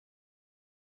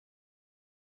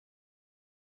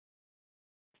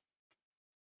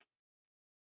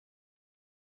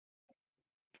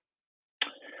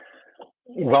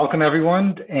Welcome,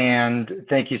 everyone, and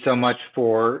thank you so much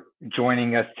for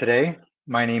joining us today.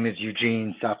 My name is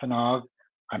Eugene Safanov.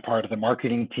 I'm part of the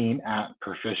marketing team at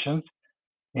Perficient,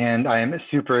 and I am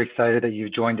super excited that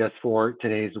you've joined us for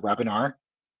today's webinar,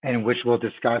 in which we'll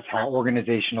discuss how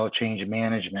organizational change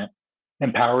management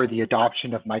empower the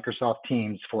adoption of Microsoft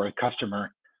Teams for a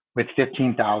customer with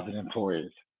 15,000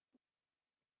 employees.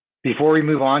 Before we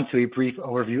move on to a brief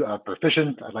overview of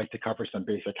Perficient, I'd like to cover some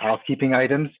basic housekeeping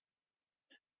items.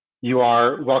 You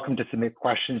are welcome to submit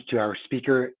questions to our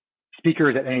speakers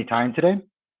at any time today.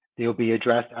 They will be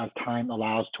addressed as time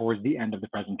allows towards the end of the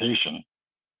presentation.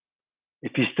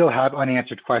 If you still have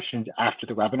unanswered questions after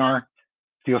the webinar,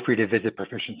 feel free to visit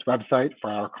Perficient's website for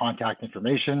our contact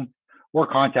information or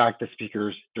contact the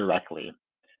speakers directly.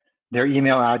 Their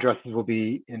email addresses will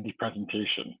be in the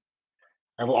presentation.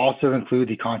 I will also include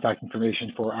the contact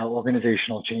information for our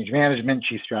organizational change management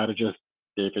chief strategist,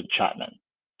 David Chapman.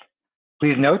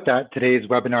 Please note that today's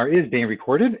webinar is being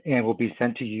recorded and will be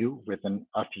sent to you within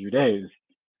a few days.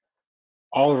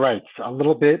 All right, a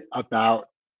little bit about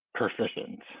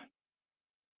Perficient.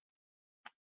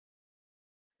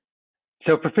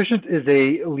 So Perficient is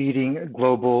a leading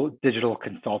global digital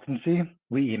consultancy.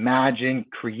 We imagine,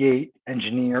 create,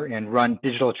 engineer, and run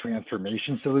digital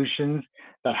transformation solutions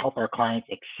that help our clients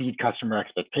exceed customer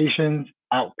expectations,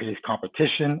 outpace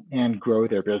competition, and grow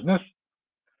their business.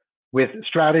 With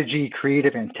strategy,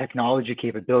 creative, and technology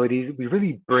capabilities, we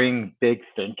really bring big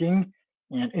thinking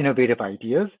and innovative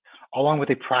ideas, along with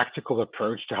a practical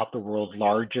approach to help the world's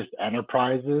largest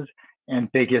enterprises and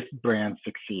biggest brands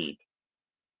succeed.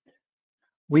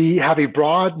 We have a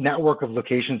broad network of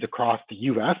locations across the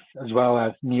US, as well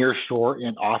as nearshore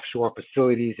and offshore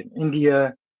facilities in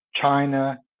India,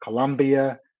 China,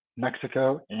 Colombia,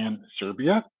 Mexico, and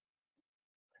Serbia.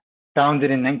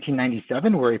 Founded in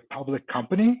 1997, we're a public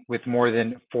company with more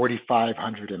than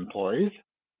 4,500 employees.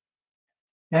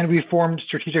 And we formed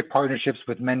strategic partnerships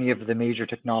with many of the major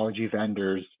technology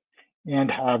vendors and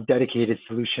have dedicated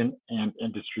solution and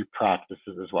industry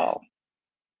practices as well.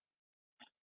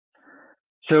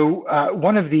 So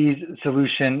one of these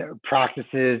solution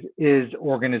practices is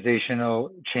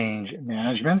organizational change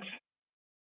management.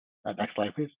 Next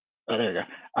slide, please. Oh, there you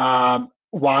go.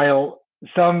 While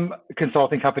some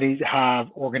consulting companies have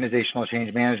organizational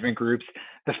change management groups,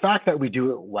 the fact that we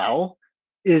do it well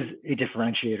is a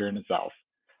differentiator in itself.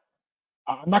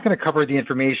 I'm not going to cover the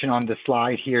information on the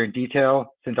slide here in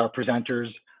detail, since our presenters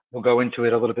will go into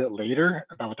it a little bit later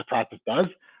about what the practice does,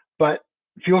 but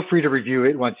feel free to review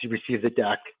it once you receive the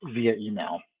deck via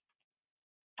email.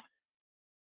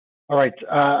 All right,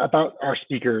 about our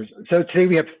speakers. So today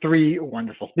we have three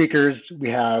wonderful speakers. We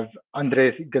have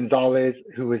Andres Gonzalez,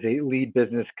 who is a lead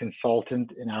business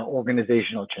consultant in our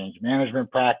organizational change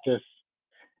management practice,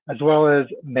 as well as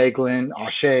Meglin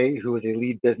O'Shea, who is a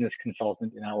lead business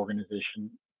consultant in our organizational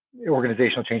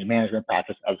change management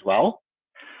practice as well.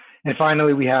 And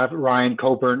finally, we have Ryan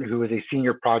Coburn, who is a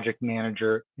senior project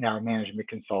manager in our management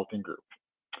consulting group.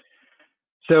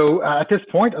 So at this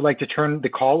point, I'd like to turn the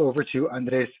call over to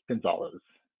Andres Gonzalez.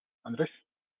 Andres?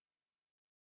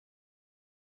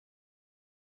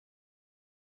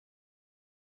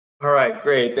 All right,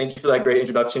 great. Thank you for that great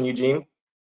introduction, Eugene.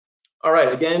 All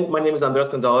right, again, my name is Andres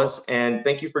Gonzalez, and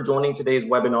thank you for joining today's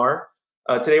webinar.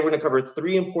 Today, we're going to cover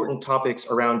three important topics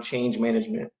around change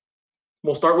management.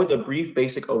 We'll start with a brief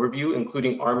basic overview,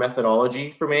 including our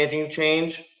methodology for managing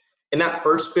change. In that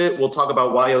first bit, we'll talk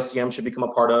about why OCM should become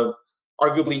a part of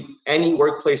arguably any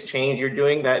workplace change you're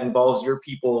doing that involves your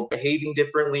people behaving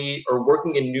differently or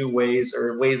working in new ways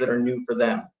or ways that are new for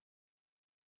them.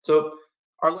 So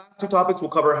our last two topics will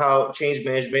cover how change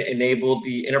management enabled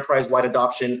the enterprise-wide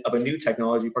adoption of a new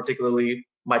technology, particularly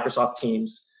Microsoft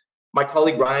Teams. My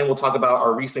colleague Ryan will talk about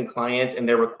our recent client and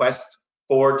their request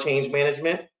for change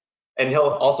management. And he'll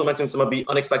also mention some of the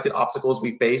unexpected obstacles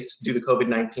we faced due to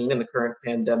COVID-19 and the current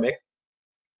pandemic.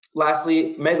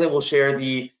 Lastly, Meglin will share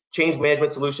the change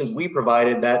management solutions we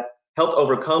provided that helped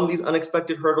overcome these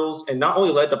unexpected hurdles and not only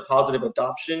led to positive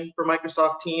adoption for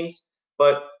Microsoft Teams,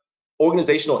 but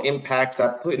organizational impacts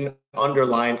that put an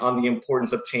underline on the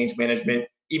importance of change management,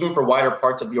 even for wider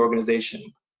parts of the organization.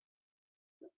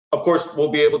 Of course,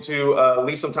 we'll be able to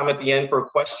leave some time at the end for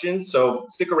questions, so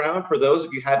stick around for those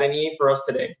if you have any for us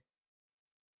today.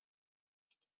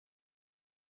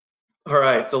 All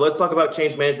right, so let's talk about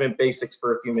change management basics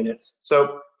for a few minutes.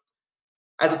 So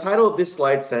as the title of this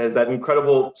slide says, that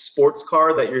incredible sports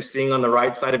car that you're seeing on the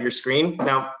right side of your screen.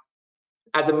 Now,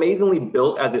 as amazingly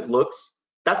built as it looks,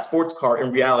 that sports car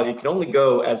in reality can only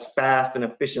go as fast and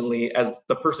efficiently as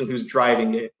the person who's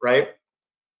driving it, right?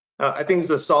 I think it's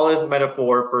a solid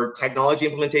metaphor for technology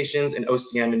implementations and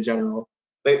OCM in general.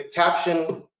 The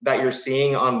caption that you're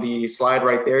seeing on the slide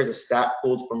right there is a stat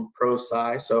pulled from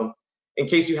ProSci. So in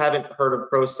case you haven't heard of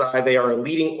ProSci, they are a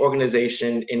leading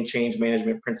organization in change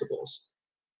management principles.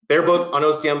 Their book on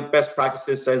OCM best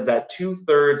practices says that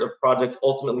 2/3 of projects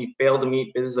ultimately fail to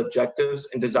meet business objectives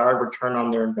and desired return on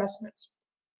their investments.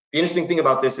 The interesting thing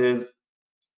about this is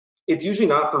it's usually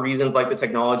not for reasons like the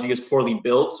technology is poorly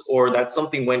built or that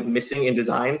something went missing in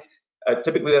designs.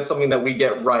 Typically, that's something that we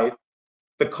get right.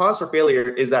 The cause for failure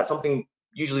is that something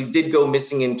usually did go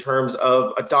missing in terms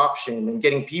of adoption and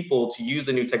getting people to use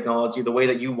the new technology the way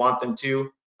that you want them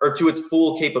to, or to its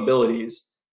full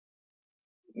capabilities.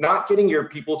 Not getting your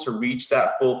people to reach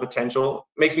that full potential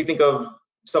makes me think of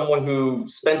someone who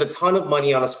spends a ton of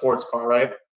money on a sports car,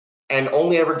 right? And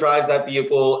only ever drives that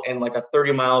vehicle in like a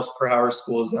 30 miles per hour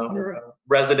school zone or a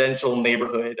residential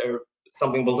neighborhood or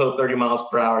something below 30 miles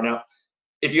per hour. Now,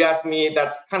 if you ask me,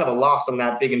 that's kind of a loss on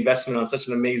that big investment on such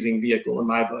an amazing vehicle in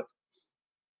my book.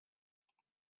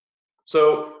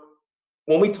 So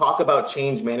when we talk about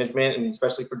change management, and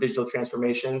especially for digital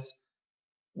transformations,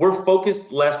 we're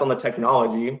focused less on the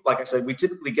technology. Like I said, we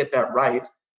typically get that right,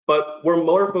 but we're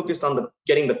more focused on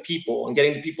getting the people and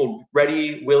getting the people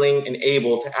ready, willing, and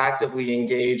able to actively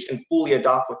engage and fully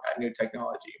adopt with that new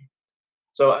technology.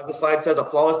 So as the slide says, a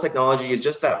flawless technology is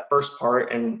just that first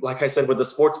part. And like I said, with the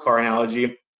sports car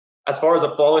analogy, as far as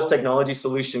a flawless technology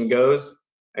solution goes,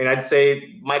 I mean, I'd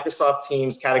say Microsoft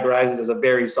Teams categorizes as a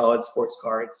very solid sports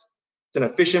car. It's an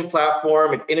efficient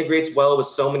platform. It integrates well with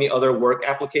so many other work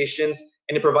applications,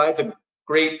 and it provides a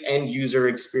great end user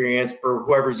experience for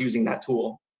whoever's using that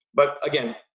tool. But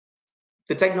again,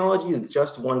 the technology is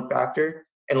just one factor.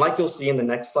 And like you'll see in the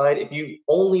next slide, if you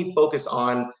only focus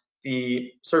on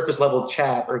the surface level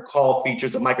chat or call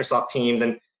features of Microsoft Teams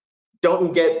and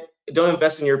don't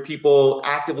invest in your people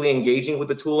actively engaging with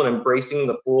the tool and embracing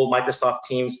the full Microsoft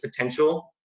Teams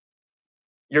potential,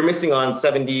 you're missing on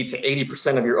 70 to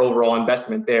 80% of your overall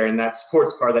investment there. And that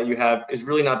sports car that you have is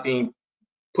really not being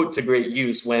put to great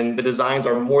use when the designs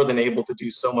are more than able to do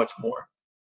so much more.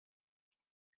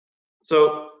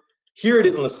 So here it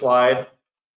is on the slide.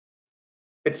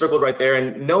 It's circled right there.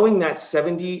 And knowing that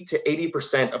 70 to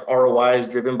 80% of ROI is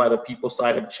driven by the people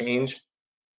side of change,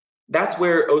 that's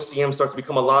where OCM starts to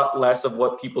become a lot less of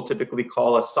what people typically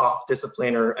call a soft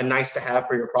discipline or a nice to have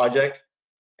for your project,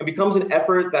 and becomes an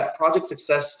effort that project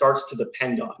success starts to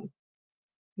depend on.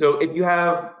 So if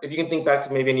you can think back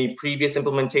to maybe any previous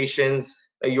implementations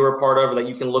that you were a part of or that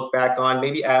you can look back on,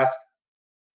 maybe ask,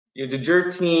 did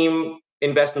your team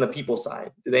invest in the people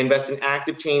side? Did they invest in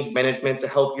active change management to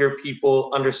help your people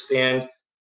understand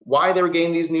why they were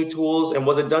getting these new tools? And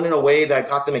was it done in a way that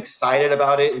got them excited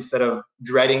about it instead of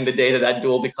dreading the day that that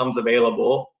tool becomes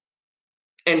available?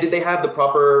 And did they have the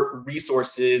proper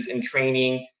resources and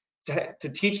training to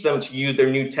teach them to use their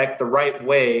new tech the right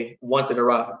way once it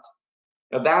arrived?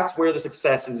 Now that's where the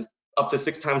success is up to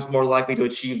 6 times more likely to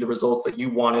achieve the results that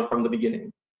you wanted from the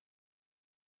beginning.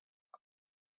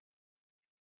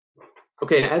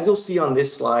 Okay, as you'll see on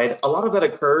this slide, a lot of that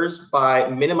occurs by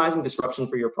minimizing disruption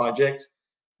for your project,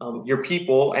 your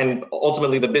people, and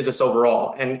ultimately the business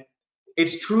overall. And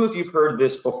it's true if you've heard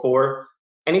this before,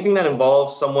 anything that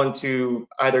involves someone to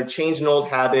either change an old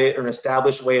habit or an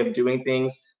established way of doing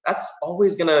things, that's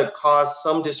always gonna cause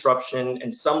some disruption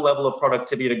and some level of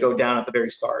productivity to go down at the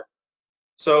very start.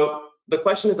 So the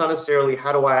question is not necessarily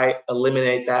how do I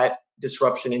eliminate that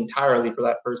disruption entirely for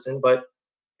that person, but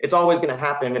it's always going to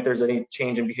happen if there's any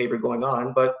change in behavior going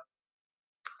on. But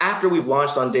after we've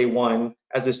launched on day 1,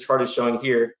 as this chart is showing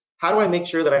here, how do I make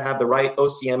sure that I have the right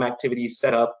OCM activities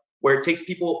set up where it takes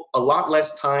people a lot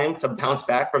less time to bounce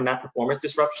back from that performance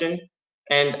disruption?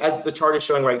 And as the chart is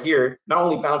showing right here, not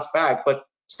only bounce back, but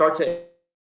start to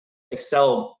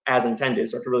excel as intended,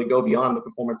 start to really go beyond the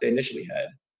performance they initially had.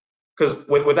 Because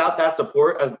without that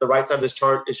support, as the right side of this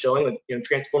chart is showing,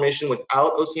 transformation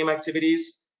without OCM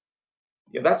activities,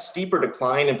 that steeper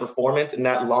decline in performance and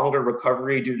that longer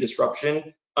recovery due to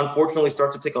disruption unfortunately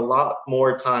starts to take a lot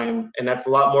more time, and that's a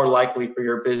lot more likely for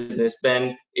your business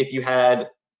than if you had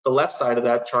the left side of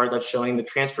that chart that's showing the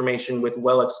transformation with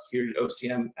well-executed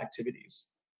OCM activities.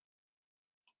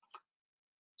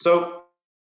 So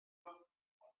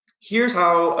here's an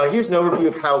overview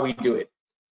of how we do it.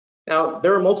 Now,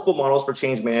 there are multiple models for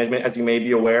change management, as you may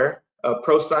be aware.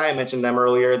 ProSci, I mentioned them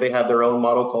earlier. They have their own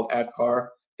model called ADKAR.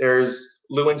 There's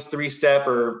Lewin's 3-step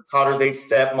or Cotter's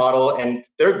 8-step model, and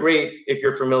they're great if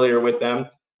you're familiar with them.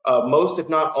 Most, if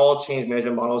not all, change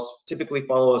management models typically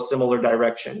follow a similar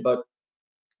direction, but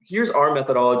here's our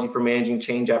methodology for managing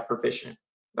change at Perficient.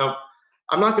 Now,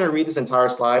 I'm not going to read this entire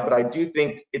slide, but I do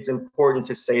think it's important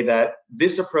to say that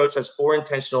this approach has 4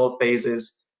 intentional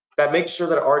phases that make sure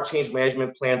that our change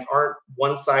management plans aren't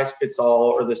one size fits all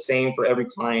or the same for every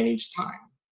client each time.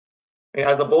 And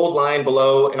as the bold line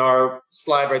below in our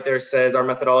slide right there says, our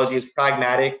methodology is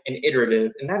pragmatic and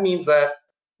iterative. And that means that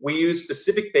we use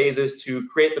specific phases to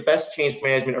create the best change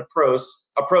management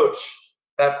approach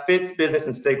that fits business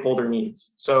and stakeholder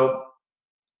needs. So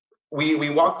we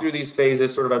walk through these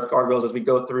phases sort of as guardrails as we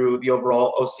go through the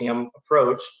overall OCM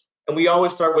approach. And we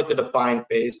always start with the define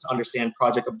phase to understand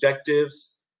project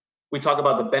objectives. We talk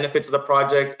about the benefits of the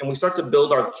project, and we start to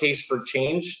build our case for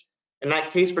change. And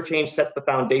that case for change sets the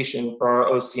foundation for our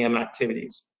OCM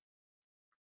activities.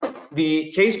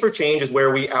 The case for change is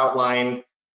where we outline,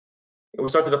 we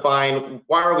start to define,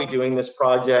 why are we doing this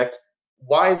project?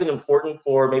 Why is it important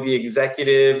for maybe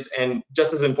executives? And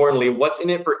just as importantly, what's in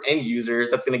it for end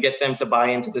users that's going to get them to buy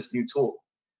into this new tool?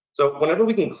 So whenever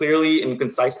we can clearly and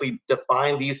concisely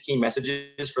define these key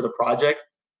messages for the project,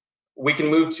 we can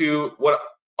move to what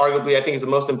arguably I think is the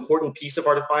most important piece of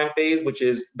our define phase, which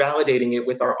is validating it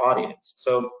with our audience.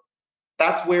 So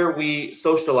that's where we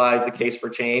socialize the case for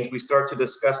change. We start to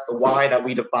discuss the why that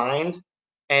we defined,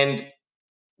 and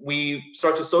we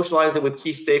start to socialize it with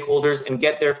key stakeholders and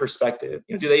get their perspective.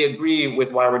 Do they agree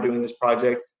with why we're doing this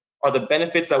project? Are the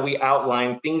benefits that we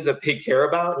outline things that they care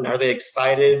about, and are they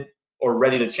excited or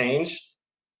ready to change?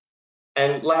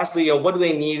 And lastly, what do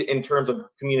they need in terms of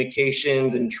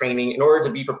communications and training in order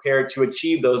to be prepared to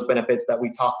achieve those benefits that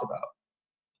we talked about?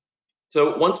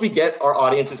 So once we get our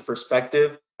audience's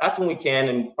perspective, that's when we can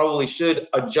and probably should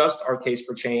adjust our case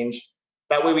for change.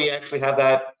 That way we actually have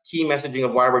that key messaging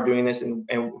of why we're doing this and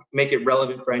make it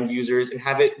relevant for end users and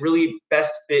have it really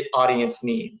best fit audience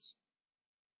needs.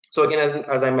 So again,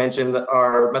 as I mentioned,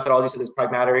 our methodology says it's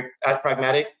pragmatic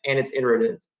and it's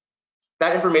iterative.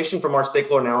 That information from our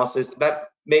stakeholder analysis, that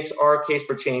makes our case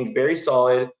for change very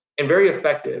solid and very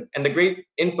effective. And the great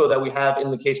info that we have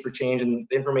in the case for change and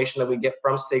the information that we get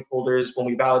from stakeholders when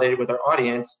we validate it with our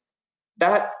audience,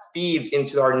 that feeds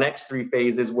into our next 3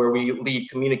 phases where we lead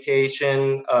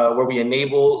communication, where we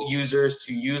enable users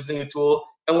to use the new tool,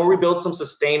 and where we build some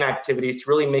sustain activities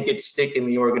to really make it stick in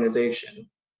the organization.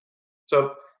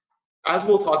 So as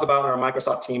we'll talk about in our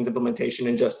Microsoft Teams implementation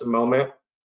in just a moment,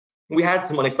 we had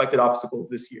some unexpected obstacles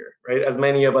this year, right? As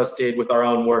many of us did with our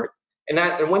own work.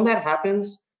 And when that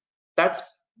happens, that's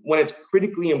when it's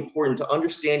critically important to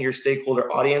understand your stakeholder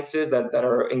audiences that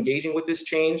are engaging with this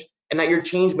change, and that your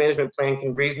change management plan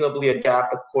can reasonably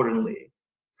adapt accordingly.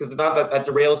 Because it's not that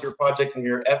derails your project and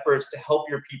your efforts to help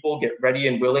your people get ready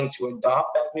and willing to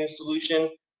adopt that new solution,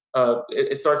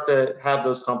 it starts to have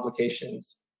those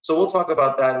complications. So we'll talk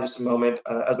about that in just a moment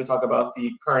as we talk about the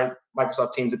current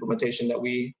Microsoft Teams implementation that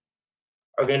we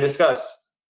are going to discuss.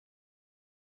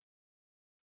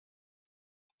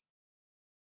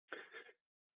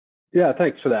 Yeah,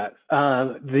 thanks for that.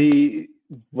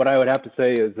 What I would have to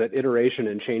say is that iteration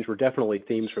and change were definitely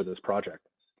themes for this project.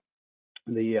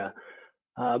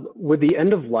 With the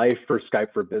end of life for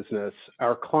Skype for Business,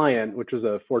 our client, which was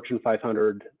a Fortune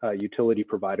 500 utility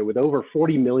provider with over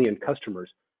 40 million customers,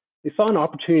 they saw an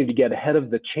opportunity to get ahead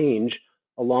of the change,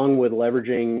 along with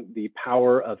leveraging the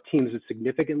power of Teams to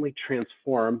significantly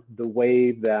transform the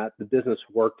way that the business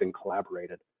worked and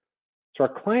collaborated. So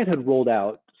our client had rolled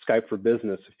out Skype for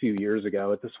Business a few years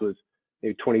ago. This was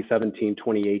maybe 2017,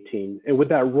 2018. And with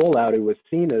that rollout, it was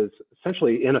seen as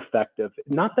essentially ineffective.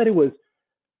 Not that it was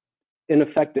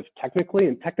ineffective technically,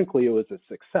 and technically it was a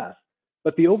success,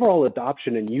 but the overall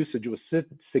adoption and usage was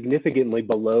significantly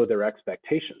below their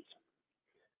expectations.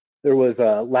 There was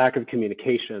a lack of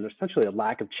communication, essentially a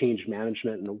lack of change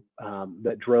management, and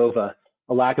that drove a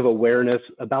lack of awareness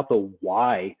about the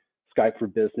why Skype for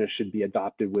Business should be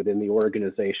adopted within the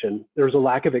organization. There was a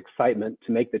lack of excitement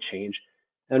to make the change,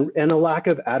 and a lack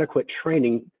of adequate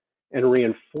training and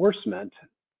reinforcement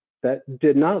that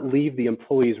did not leave the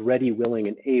employees ready, willing,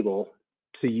 and able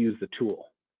to use the tool.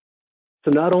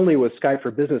 So not only was Skype for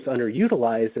Business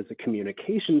underutilized as a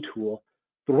communication tool,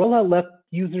 the rollout left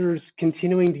users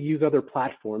continuing to use other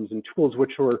platforms and tools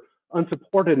which were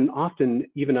unsupported and often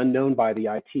even unknown by the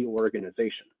IT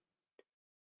organization.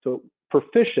 So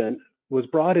Perficient was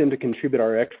brought in to contribute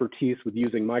our expertise with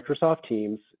using Microsoft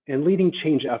Teams and leading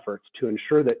change efforts to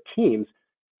ensure that Teams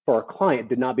for our client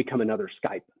did not become another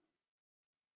Skype.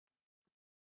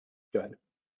 Go ahead.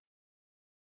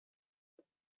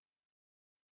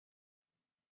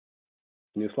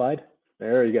 New slide.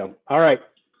 There you go. All right.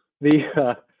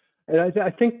 And I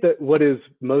think that what is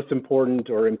most important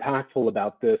or impactful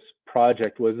about this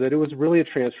project was that it was really a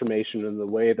transformation in the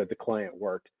way that the client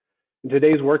worked. In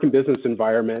today's work and business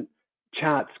environment,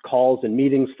 chats, calls, and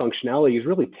meetings functionality is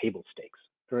really table stakes,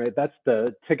 right? That's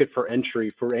the ticket for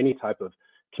entry for any type of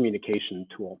communication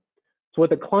tool. So what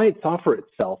the client software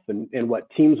itself and what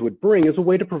Teams would bring is a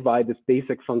way to provide this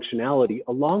basic functionality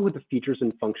along with the features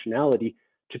and functionality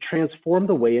to transform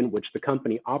the way in which the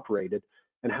company operated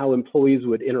and how employees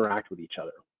would interact with each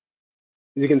other.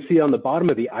 As you can see on the bottom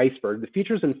of the iceberg, the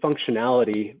features and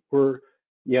functionality were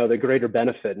the greater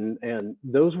benefit, and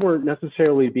those weren't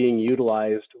necessarily being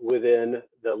utilized within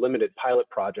the limited pilot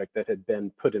project that had been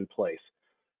put in place.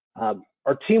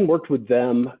 Our team worked with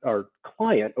them, our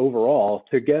client overall,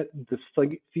 to get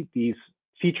these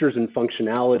features and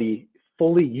functionality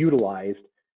fully utilized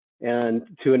and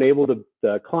to enable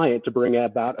the client to bring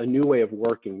about a new way of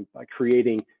working by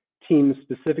creating teams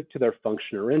specific to their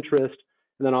function or interest,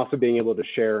 and then also being able to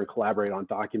share and collaborate on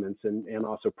documents and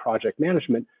also project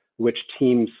management, which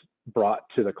Teams brought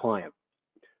to the client.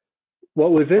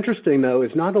 What was interesting, though,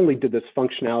 is not only did this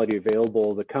functionality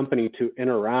available the company to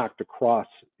interact across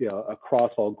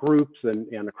all groups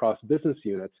and across business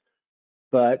units,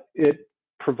 but it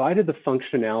provided the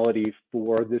functionality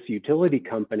for this utility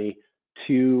company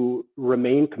to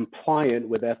remain compliant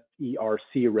with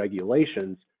FERC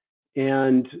regulations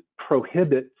and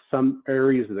prohibit some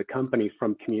areas of the company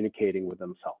from communicating with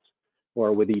themselves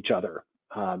or with each other.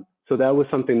 So that was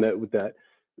something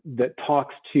that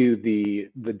talks to the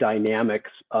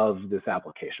dynamics of this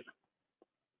application.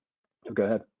 So go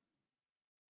ahead.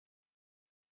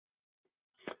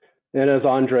 And as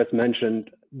Andres mentioned,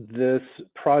 this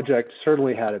project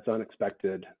certainly had its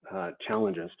unexpected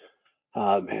challenges.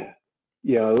 It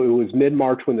was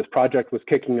mid-March when this project was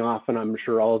kicking off, and I'm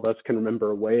sure all of us can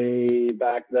remember way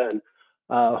back then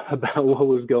about what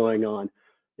was going on.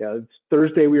 It's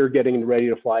Thursday, we were getting ready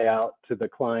to fly out to the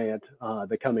client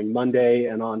the coming Monday,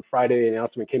 and on Friday, the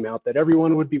announcement came out that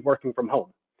everyone would be working from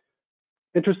home.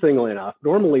 Interestingly enough,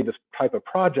 normally this type of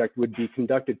project would be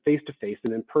conducted face-to-face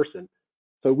and in person.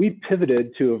 So we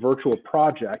pivoted to a virtual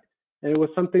project, and it was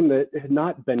something that had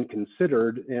not been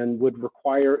considered and would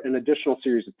require an additional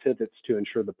series of pivots to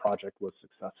ensure the project was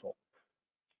successful.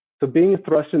 So being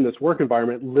thrust in this work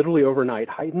environment literally overnight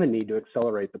heightened the need to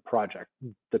accelerate the project.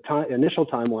 The initial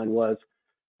timeline was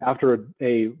after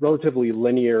a relatively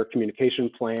linear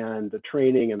communication plan, the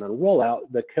training, and then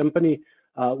rollout, the company,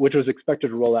 which was expected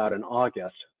to roll out in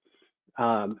August.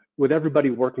 With everybody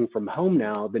working from home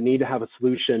now, the need to have a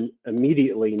solution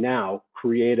immediately now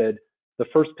created the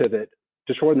first pivot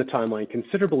to shorten the timeline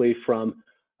considerably from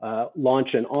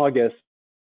launch in August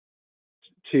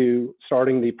to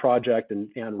starting the project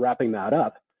and wrapping that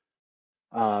up,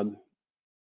 in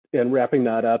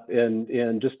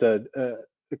just a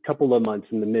couple of months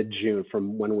in the mid-June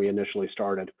from when we initially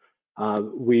started.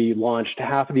 We launched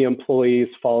half of the employees,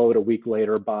 followed a week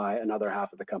later by another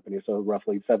half of the company, so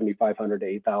roughly 7,500 to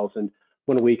 8,000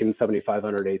 one week and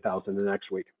 7,500 to 8,000 the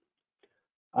next week.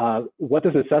 What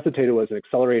this necessitated was an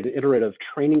accelerated iterative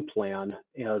training plan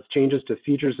as changes to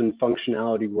features and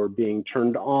functionality were being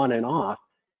turned on and off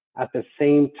at the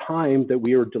same time that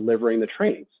we were delivering the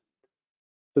trainings.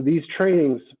 So these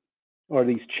trainings or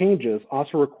these changes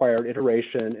also required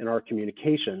iteration in our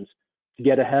communications to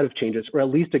get ahead of changes, or at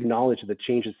least acknowledge that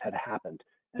changes had happened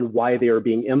and why they are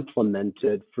being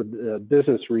implemented for the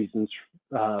business reasons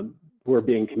were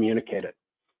being communicated.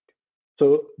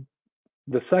 So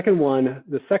the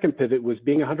second pivot was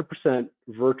being 100%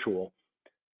 virtual.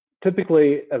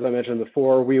 Typically, as I mentioned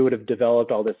before, we would have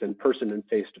developed all this in person and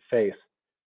face-to-face.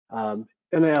 And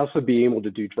then also being able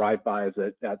to do drive-bys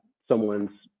at someone's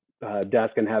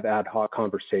desk and have ad hoc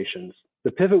conversations.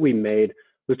 The pivot we made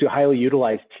was to highly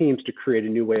utilize Teams to create a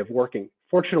new way of working.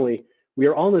 Fortunately, we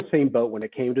are all in the same boat when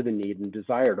it came to the need and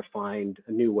desire to find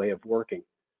a new way of working.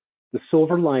 The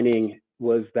silver lining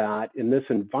was that in this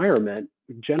environment,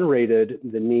 we generated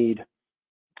the need,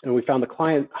 and we found the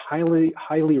client highly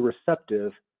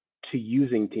receptive to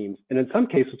using Teams. And in some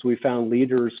cases, we found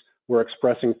leaders were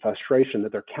expressing frustration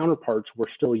that their counterparts were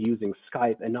still using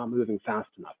Skype and not moving fast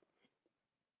enough.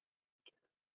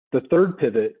 The third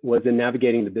pivot was in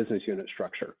navigating the business unit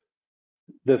structure.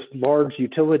 This large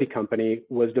utility company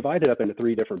was divided up into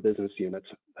 3 different business units,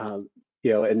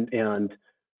 and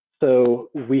so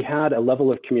we had a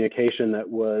level of communication that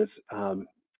was,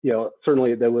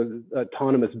 certainly there was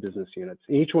autonomous business units.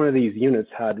 Each one of these units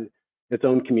had its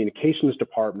own communications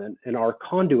department, and our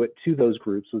conduit to those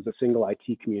groups was a single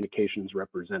IT communications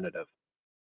representative.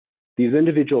 These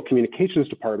individual communications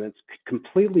departments could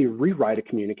completely rewrite a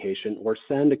communication or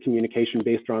send a communication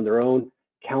based on their own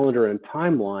calendar and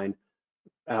timeline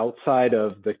outside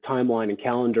of the timeline and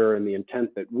calendar and the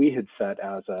intent that we had set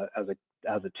as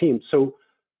a team. So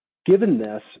Given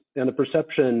this and the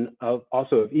perception of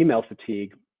also of email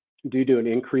fatigue due to an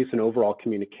increase in overall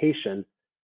communication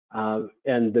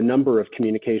and the number of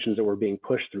communications that were being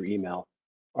pushed through email,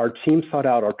 our team sought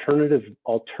out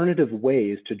alternative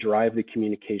ways to drive the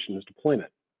communications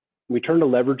deployment. We turned to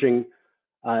leveraging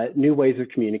new ways of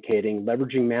communicating,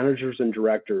 leveraging managers and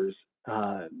directors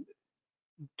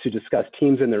to discuss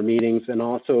teams in their meetings, and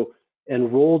also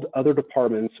enrolled other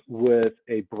departments with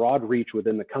a broad reach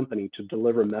within the company to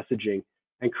deliver messaging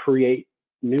and create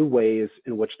new ways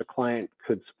in which the client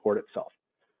could support itself.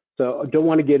 So I don't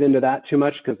want to get into that too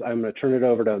much because I'm going to turn it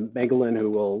over to Magdalene, who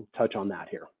will touch on that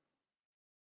here.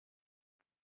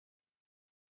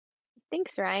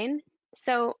 Thanks, Ryan.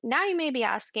 So now you may be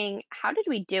asking, how did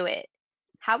we do it?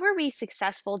 How were we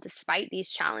successful despite these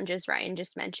challenges Ryan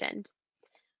just mentioned?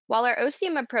 While our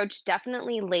OCM approach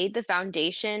definitely laid the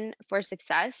foundation for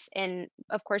success, and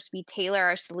of course we tailor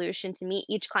our solution to meet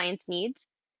each client's needs,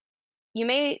 you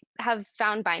may have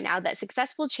found by now that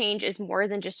successful change is more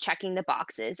than just checking the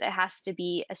boxes. It has to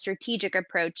be a strategic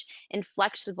approach and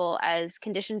flexible as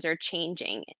conditions are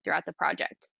changing throughout the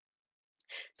project.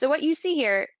 So what you see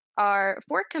here are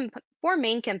four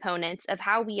main components of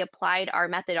how we applied our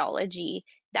methodology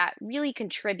that really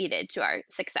contributed to our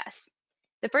success.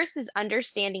 The first is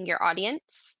understanding your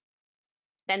audience.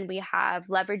 Then we have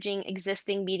leveraging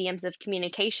existing mediums of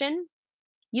communication,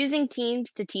 using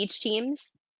teams to teach teams,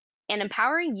 and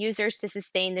empowering users to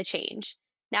sustain the change.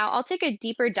 Now, I'll take a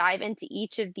deeper dive into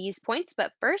each of these points,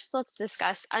 but first let's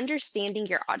discuss understanding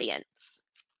your audience.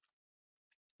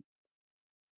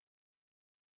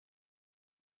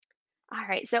 All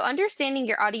right, so understanding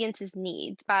your audience's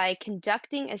needs by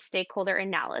conducting a stakeholder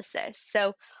analysis.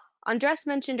 So Andres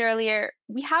mentioned earlier,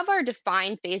 we have our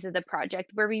define phase of the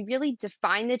project where we really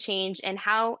define the change and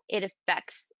how it's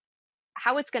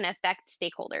going to affect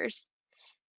stakeholders.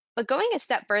 But going a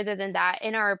step further than that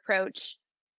in our approach,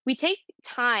 we take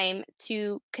time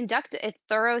to conduct a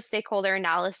thorough stakeholder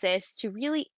analysis to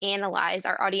really analyze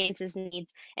our audience's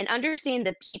needs and understand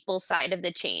the people side of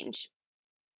the change.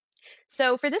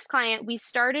 So for this client, we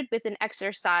started with an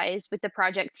exercise with the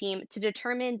project team to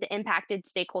determine the impacted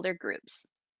stakeholder groups.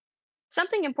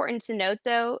 Something important to note,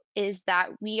 though, is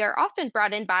that we are often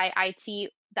brought in by the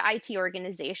IT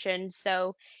organization,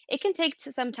 so it can take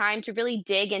some time to really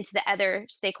dig into the other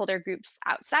stakeholder groups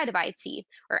outside of IT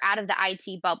or out of the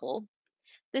IT bubble.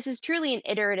 This is truly an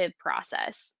iterative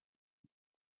process.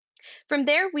 From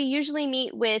there, we usually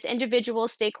meet with individual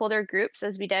stakeholder groups,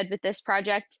 as we did with this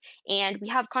project, and we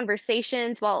have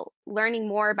conversations while learning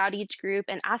more about each group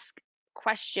and ask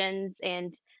questions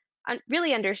and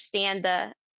really understand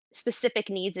the specific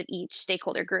needs of each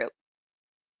stakeholder group.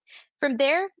 From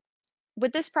there,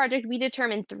 with this project, we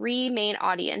determined 3 main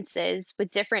audiences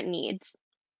with different needs.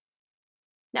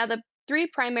 Now, the 3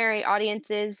 primary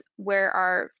audiences were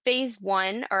our phase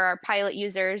 1, or our pilot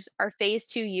users, our phase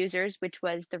 2 users, which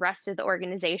was the rest of the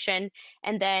organization,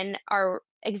 and then our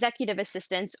executive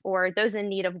assistants, or those in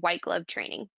need of white glove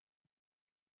training.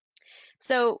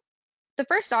 So the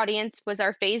first audience was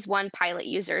our phase 1 pilot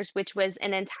users, which was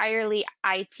an entirely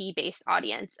IT-based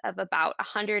audience of about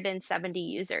 170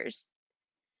 users.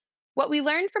 What we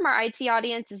learned from our IT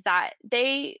audience is that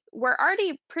they were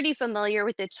already pretty familiar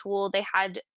with the tool. They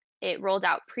had it rolled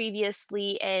out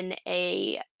previously in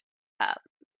a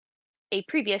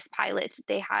previous pilot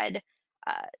they had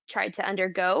tried to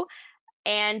undergo,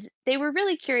 and they were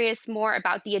really curious more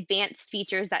about the advanced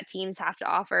features that teams have to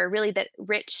offer, really the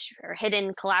rich or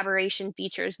hidden collaboration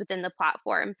features within the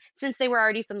platform, since they were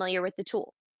already familiar with the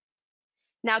tool.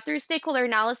 Now, through stakeholder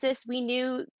analysis, we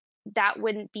knew that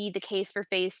wouldn't be the case for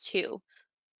phase 2.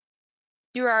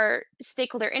 Through our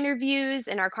stakeholder interviews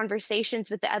and our conversations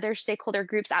with the other stakeholder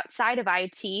groups outside of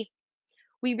IT,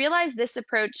 we realized this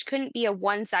approach couldn't be a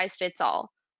one-size-fits-all,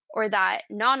 or that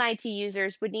non-IT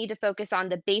users would need to focus on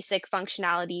the basic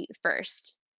functionality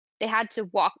first. They had to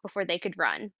walk before they could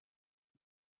run.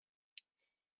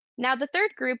 Now, the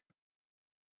third group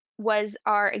was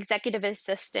our executive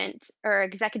assistant or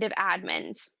executive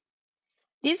admins.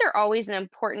 These are always an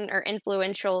important or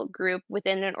influential group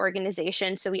within an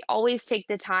organization, so we always take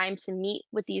the time to meet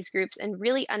with these groups and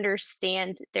really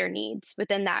understand their needs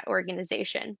within that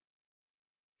organization.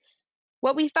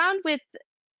 What we found with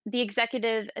the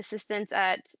executive assistants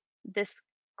at this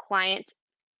client,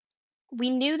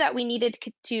 we knew that we needed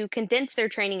to condense their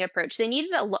training approach. They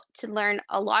needed to learn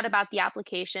a lot about the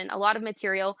application, a lot of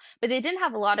material, but they didn't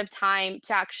have a lot of time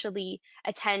to actually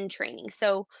attend training.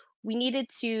 So we needed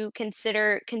to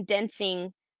consider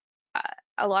condensing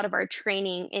a lot of our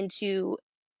training into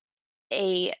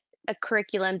a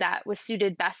curriculum that was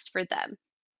suited best for them.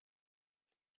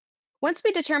 Once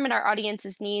we determined our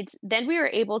audience's needs, then we were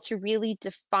able to really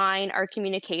define our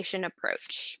communication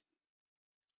approach.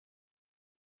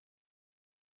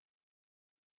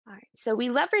 All right, so we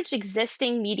leveraged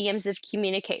existing mediums of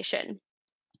communication.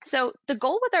 So the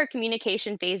goal with our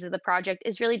communication phase of the project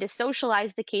is really to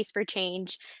socialize the case for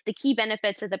change, the key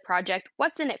benefits of the project,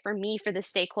 what's in it for me for the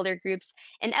stakeholder groups,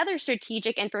 and other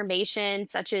strategic information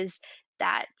such as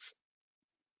that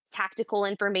tactical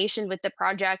information with the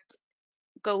project,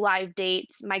 go live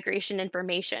dates, migration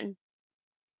information.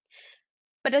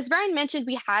 But as Ryan mentioned,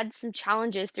 we had some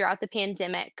challenges throughout the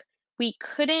pandemic. We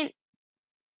couldn't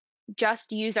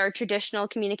just use our traditional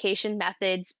communication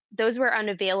methods. Those were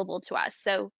unavailable to us.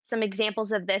 So some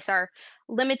examples of this are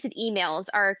limited emails.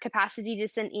 Our capacity to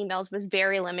send emails was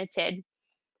very limited.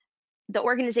 The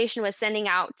organization was sending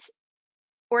out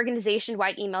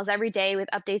organization-wide emails every day with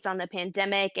updates on the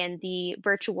pandemic and the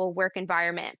virtual work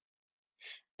environment.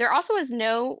 There also was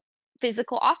no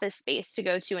physical office space to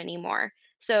go to anymore.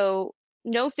 So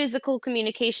no physical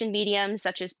communication mediums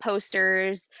such as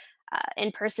posters,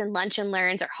 in-person lunch and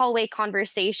learns, or hallway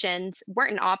conversations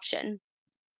weren't an option.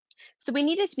 So we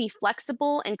needed to be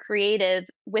flexible and creative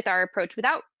with our approach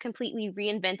without completely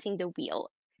reinventing the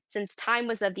wheel. Since time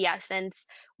was of the essence,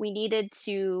 we needed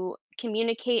to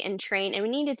communicate and train, and we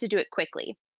needed to do it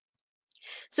quickly.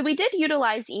 So we did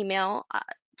utilize email.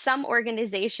 Some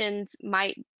organizations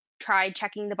might try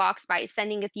checking the box by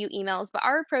sending a few emails, but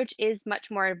our approach is much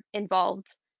more involved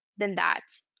than that.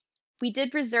 We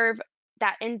did reserve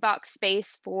that inbox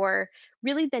space for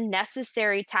really the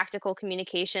necessary tactical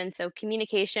communication. So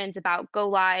communications about go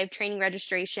live, training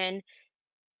registration,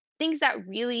 things that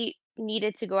really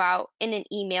needed to go out in an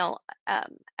email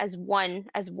as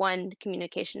one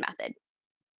communication method.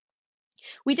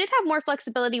 We did have more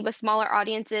flexibility with smaller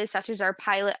audiences, such as our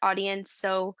pilot audience,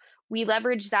 so we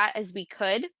leveraged that as we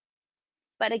could.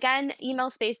 But again, email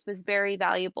space was very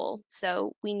valuable,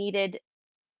 so we needed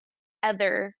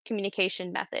other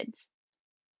communication methods.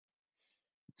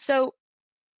 So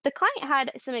the client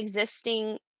had some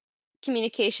existing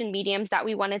communication mediums that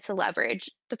we wanted to leverage.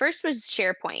 The first was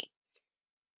SharePoint.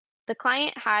 The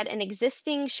client had an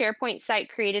existing SharePoint site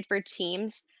created for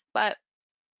Teams, but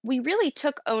we really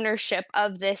took ownership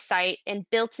of this site and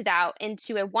built it out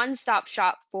into a one-stop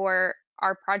shop for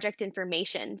our project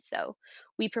information. So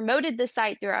we promoted the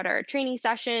site throughout our training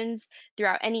sessions,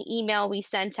 throughout any email we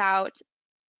sent out,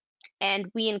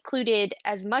 and we included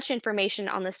as much information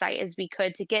on the site as we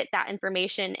could to get that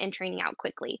information and training out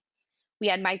quickly. We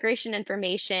had migration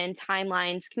information,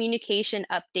 timelines, communication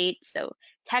updates, so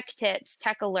tech tips,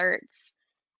 tech alerts.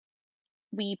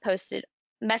 We posted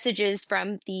messages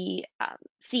from the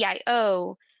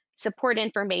CIO, support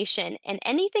information, and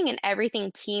anything and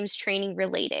everything Teams training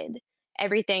related.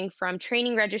 Everything from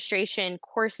training registration,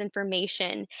 course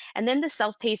information, and then the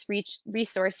self-paced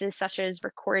resources such as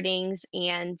recordings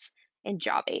and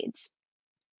job aids.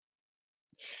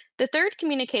 The third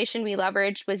communication we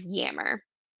leveraged was Yammer.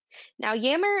 Now,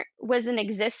 Yammer was an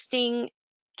existing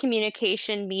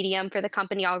communication medium for the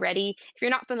company already. If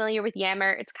you're not familiar with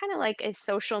Yammer, it's kind of like a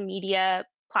social media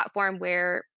platform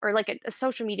or like a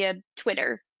social media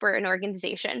Twitter for an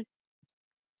organization.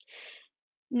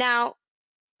 Now,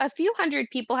 a few hundred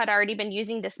people had already been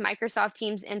using this Microsoft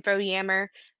Teams info Yammer,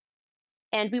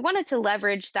 and we wanted to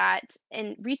leverage that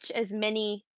and reach as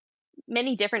many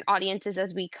different audiences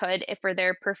as we could for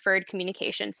their preferred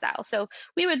communication style. So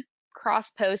we would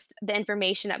cross-post the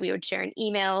information that we would share in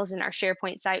emails and our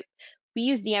SharePoint site. We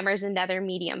used Yammer as another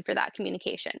medium for that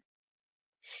communication.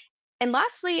 And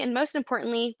lastly, and most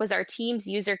importantly, was our Teams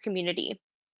user community.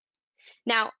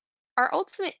 Now,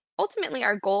 ultimately,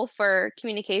 our goal for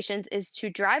communications is to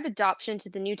drive adoption to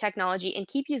the new technology and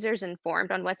keep users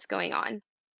informed on what's going on.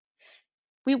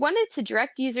 We wanted to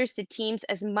direct users to Teams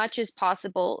as much as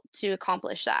possible to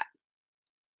accomplish that.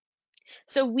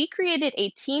 So we created a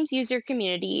Teams user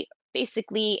community,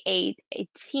 basically a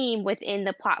team within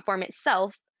the platform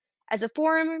itself, as a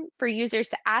forum for users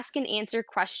to ask and answer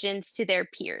questions to their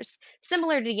peers,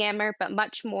 similar to Yammer, but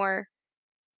much more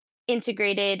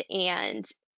integrated and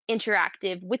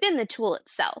interactive within the tool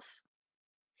itself.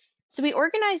 So we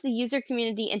organized the user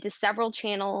community into several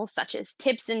channels, such as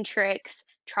tips and tricks,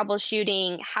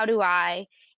 troubleshooting, how do I,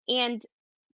 and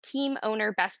team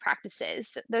owner best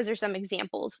practices. Those are some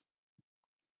examples.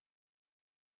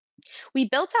 We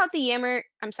built out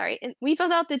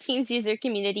the Teams user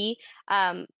community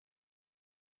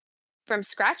from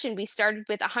scratch, and we started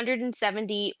with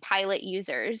 170 pilot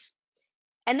users.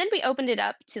 And then we opened it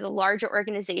up to the larger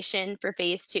organization for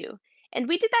phase 2. And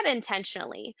we did that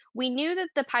intentionally. We knew that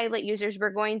the pilot users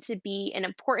were going to be an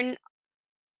important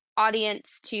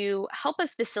audience to help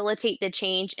us facilitate the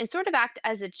change and sort of act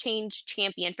as a change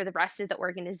champion for the rest of the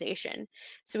organization.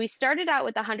 So we started out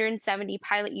with 170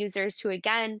 pilot users who,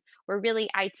 again, were really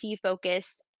IT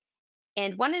focused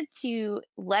and wanted to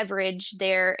leverage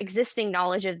their existing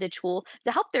knowledge of the tool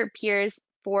to help their peers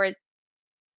for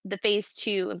the phase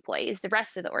 2 employees, the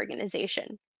rest of the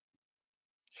organization.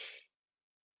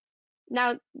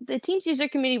 Now, the Teams user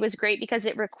community was great because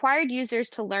it required users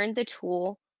to learn the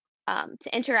tool,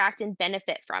 to interact and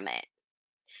benefit from it.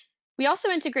 We also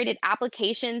integrated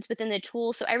applications within the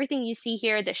tool. So everything you see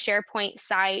here, the SharePoint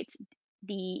site,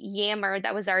 the Yammer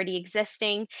that was already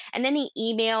existing, and any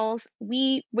emails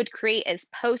we would create as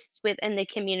posts within the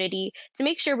community to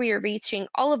make sure we were reaching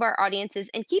all of our audiences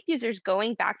and keep users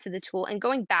going back to the tool and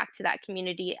going back to that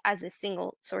community as a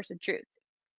single source of truth.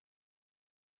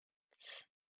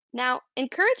 Now,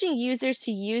 encouraging users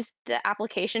to use the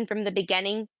application from the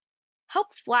beginning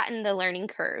helps flatten the learning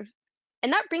curve.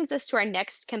 And that brings us to our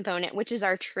next component, which is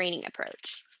our training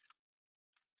approach.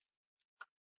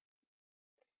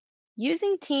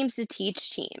 Using teams to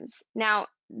teach teams. Now,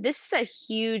 this is a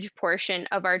huge portion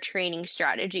of our training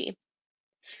strategy.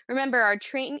 Remember, our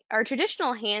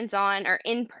traditional hands-on or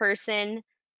in-person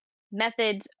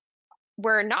methods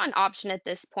were not an option at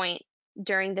this point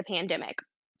during the pandemic.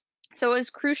 So it was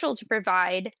crucial to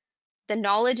provide the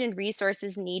knowledge and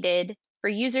resources needed for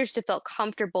users to feel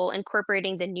comfortable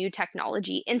incorporating the new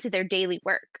technology into their daily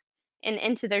work and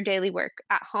into their daily work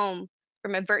at home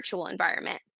from a virtual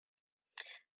environment.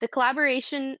 The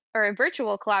collaboration or a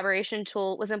virtual collaboration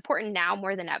tool was important now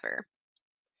more than ever.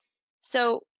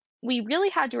 So we really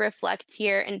had to reflect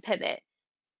here and pivot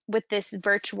with this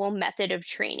virtual method of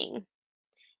training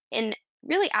and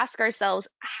really ask ourselves,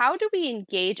 how do we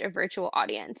engage a virtual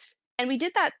audience? And we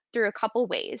did that through a couple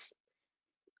ways.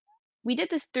 We did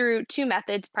this through two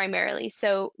methods primarily.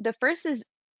 So the first is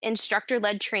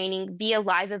instructor-led training via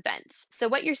live events. So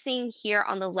what you're seeing here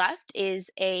on the left is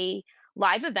a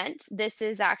live event. This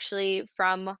is actually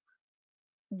from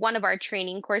one of our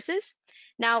training courses.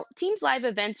 Now, Teams live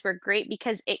events were great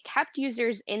because it kept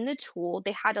users in the tool.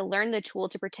 They had to learn the tool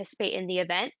to participate in the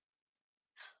event.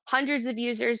 Hundreds of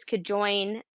users could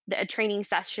join a training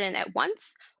session at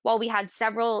once. While we had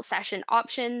several session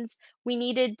options, we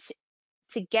needed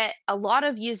to get a lot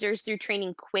of users through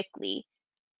training quickly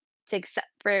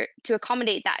to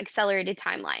accommodate that accelerated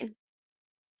timeline.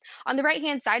 On the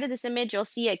right-hand side of this image, you'll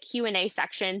see a Q&A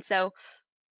section. So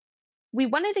we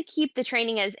wanted to keep the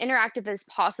training as interactive as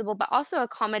possible, but also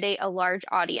accommodate a large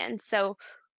audience. So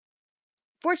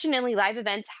fortunately, live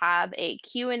events have a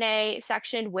Q&A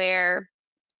section where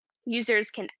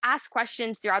users can ask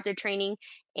questions throughout their training,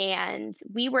 and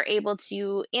we were able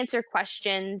to answer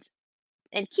questions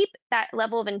and keep that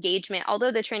level of engagement,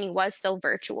 although the training was still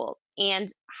virtual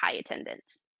and high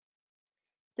attendance.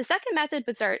 The second method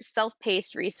was our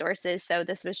self-paced resources. So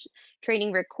this was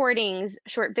training recordings,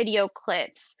 short video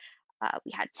clips,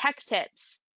 we had tech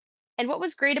tips. And what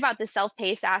was great about the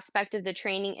self-paced aspect of the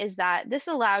training is that this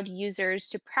allowed users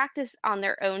to practice on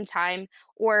their own time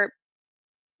or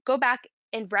go back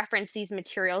and reference these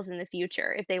materials in the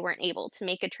future if they weren't able to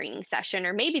make a training session,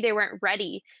 or maybe they weren't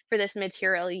ready for this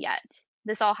material yet.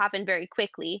 This all happened very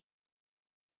quickly.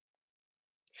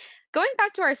 Going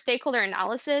back to our stakeholder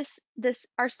analysis,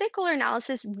 our stakeholder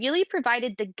analysis really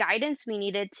provided the guidance we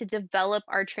needed to develop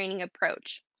our training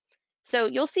approach. So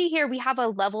you'll see here we have a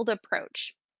leveled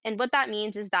approach. And what that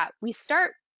means is that we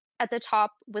start at the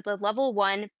top with a level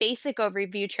 1 basic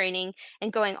overview training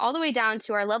and going all the way down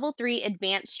to our level 3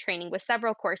 advanced training with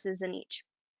several courses in each.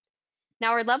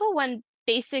 Now, our level 1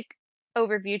 basic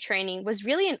overview training was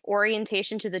really an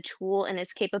orientation to the tool and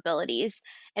its capabilities,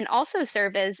 and also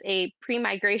served as a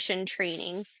pre-migration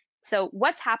training. So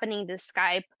what's happening to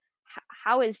Skype?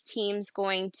 How is Teams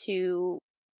going to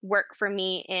work for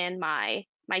me and my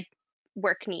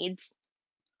work needs?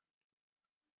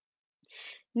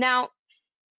 Now,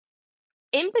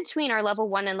 in between our level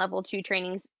 1 and level 2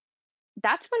 trainings,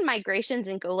 that's when migrations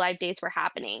and go live dates were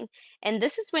happening. And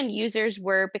this is when users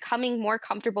were becoming more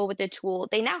comfortable with the tool.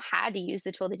 They now had to use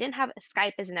the tool. They didn't have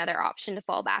Skype as another option to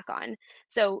fall back on.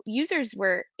 So users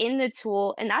were in the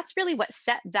tool, and that's really what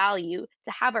set value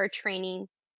to have our training,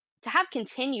 to have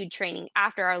continued training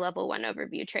after our level 1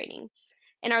 overview training.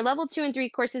 In our level 2 and 3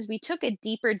 courses, we took a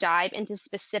deeper dive into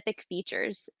specific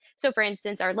features. So for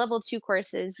instance, our level 2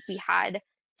 courses, we had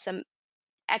some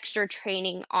extra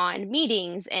training on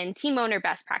meetings and team owner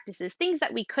best practices, things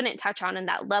that we couldn't touch on in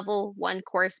that level 1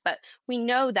 course, but we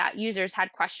know that users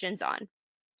had questions on.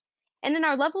 And in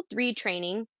our level 3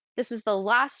 training, this was the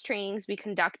last trainings we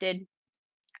conducted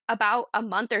about a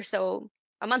month or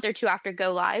two after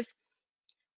go live.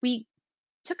 we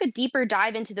took a deeper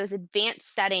dive into those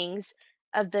advanced settings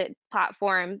of the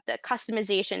platform, the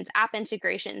customizations, app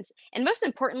integrations, and most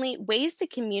importantly, ways to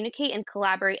communicate and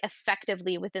collaborate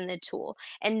effectively within the tool,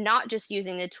 and not just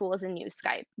using the tool as a new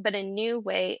Skype, but a new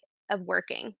way of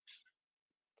working.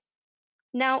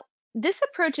 Now, this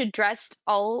approach addressed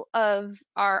all of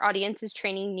our audience's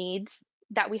training needs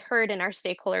that we heard in our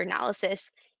stakeholder analysis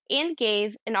and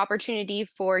gave an opportunity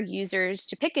for users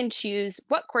to pick and choose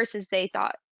what courses they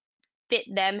thought fit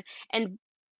them, and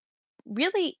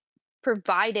really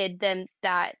provided them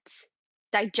that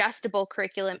digestible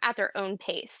curriculum at their own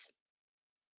pace.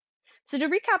 So to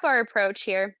recap our approach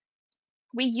here,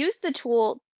 we used the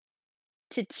tool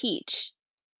to teach,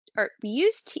 or we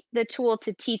used the tool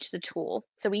to teach the tool.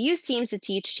 So we use Teams to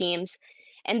teach Teams,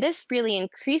 and this really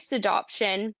increased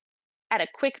adoption at a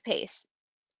quick pace.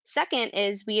 Second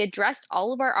is we addressed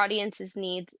all of our audience's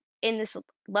needs in this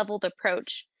leveled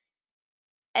approach,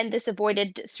 and this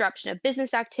avoided disruption of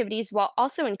business activities while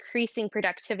also increasing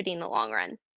productivity in the long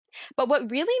run. But what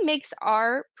really makes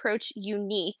our approach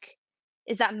unique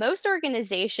is that most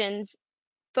organizations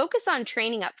focus on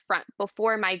training up front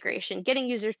before migration, getting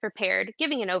users prepared,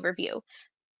 giving an overview.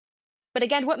 But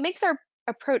again, what makes our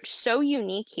approach so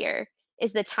unique here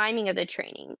is the timing of the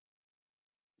training.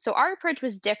 So our approach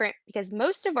was different because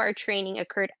most of our training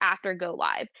occurred after go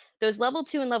live. Those level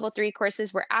 2 and level 3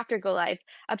 courses were after go live,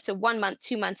 up to 1 month,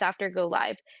 2 months after go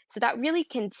live. So that really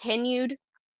continued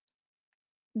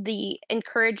the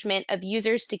encouragement of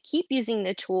users to keep using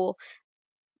the tool,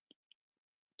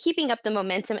 keeping up the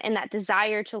momentum and that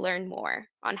desire to learn more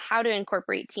on how to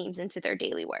incorporate Teams into their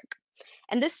daily work.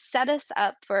 And this set us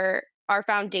up for our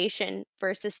foundation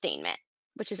for sustainment,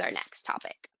 which is our next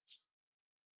topic.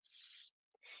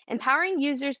 Empowering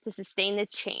users to sustain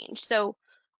this change. So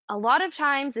a lot of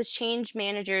times as change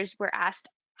managers, we're asked,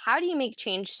 how do you make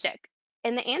change stick?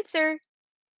 And the answer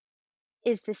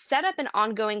is to set up an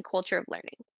ongoing culture of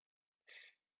learning.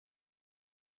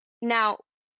 Now,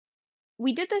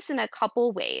 we did this in a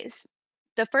couple ways.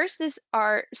 The first is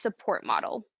our support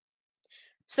model.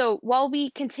 So while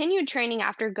we continued training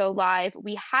after go live,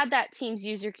 we had that Teams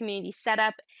user community set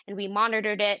up and we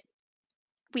monitored it.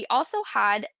 We also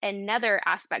had another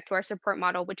aspect to our support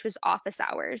model, which was office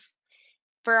hours.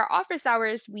 For our office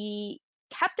hours, we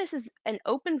kept this as an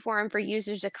open forum for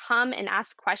users to come and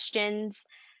ask questions,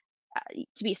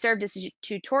 to be served as a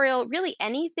tutorial, really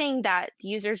anything that the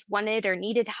users wanted or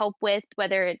needed help with,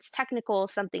 whether it's technical,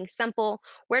 something simple.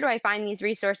 Where do I find these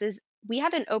resources? We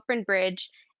had an open bridge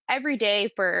every day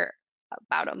for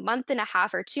about a month and a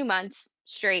half or 2 months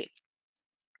straight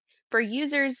for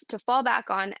users to fall back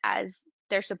on as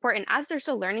their support and as they're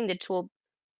still learning the tool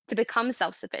to become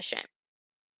self-sufficient.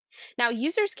 Now,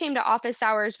 users came to office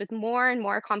hours with more and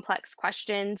more complex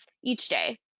questions each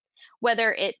day,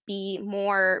 whether it be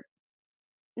more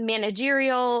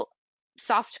managerial,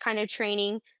 soft kind of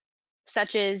training,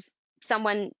 such as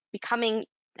someone becoming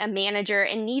a manager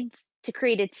and needs to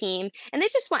create a team, and they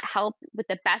just want help with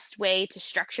the best way to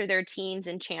structure their teams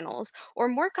and channels, or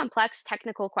more complex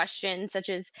technical questions, such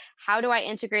as how do I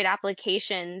integrate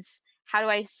applications? How do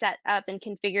I set up and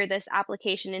configure this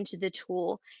application into the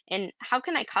tool? And how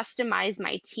can I customize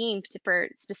my team for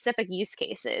specific use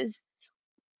cases?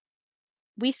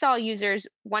 We saw users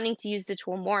wanting to use the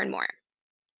tool more and more.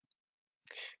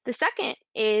 The second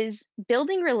is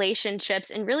building relationships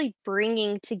and really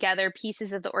bringing together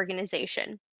pieces of the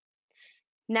organization.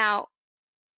 Now,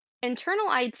 internal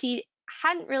IT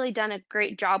hadn't really done a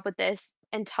great job with this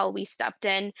until we stepped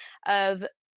in, of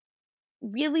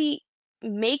really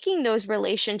making those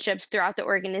relationships throughout the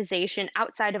organization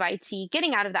outside of IT,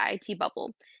 getting out of the IT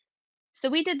bubble. So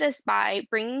we did this by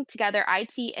bringing together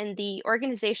IT and the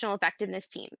organizational effectiveness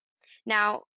team.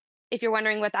 Now, if you're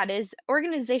wondering what that is,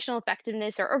 organizational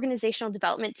effectiveness or organizational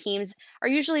development teams are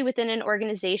usually within an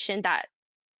organization that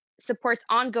supports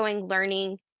ongoing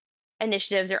learning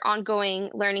initiatives or ongoing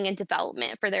learning and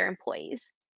development for their employees.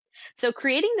 So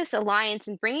creating this alliance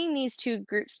and bringing these two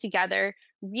groups together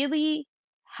really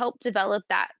helped develop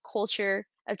that culture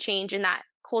of change and that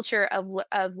culture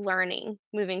of learning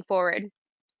moving forward.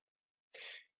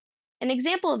 An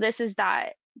example of this is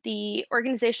that the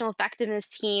organizational effectiveness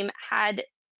team had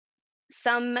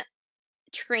some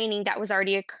training that was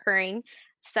already occurring,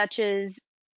 such as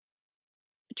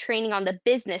training on the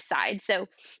business side. So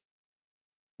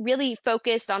really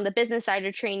focused on the business side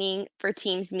of training for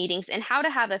Teams meetings and how to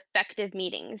have effective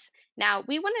meetings. Now,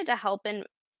 we wanted to help and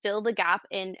fill the gap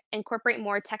and incorporate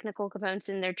more technical components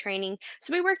in their training.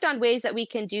 So we worked on ways that we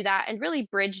can do that and really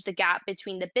bridge the gap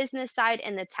between the business side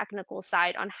and the technical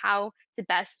side on how to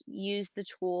best use the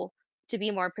tool to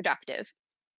be more productive.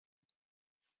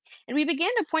 And we began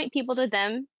to point people to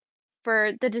them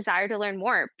for the desire to learn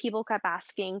more. People kept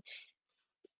asking,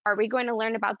 are we going to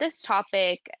learn about this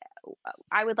topic?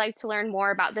 I would like to learn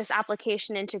more about this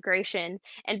application integration.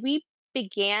 And we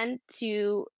began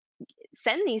to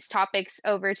send these topics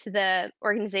over to the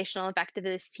organizational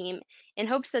effectiveness team in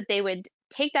hopes that they would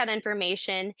take that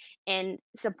information and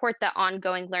support the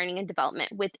ongoing learning and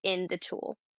development within the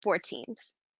tool for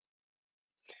teams.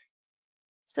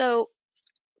 So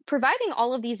providing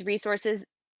all of these resources,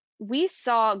 we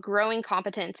saw growing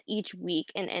competence each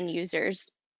week in end users.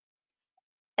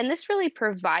 And this really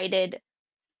provided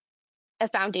a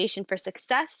foundation for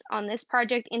success on this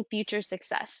project and future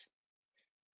success.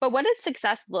 But what did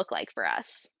success look like for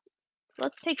us?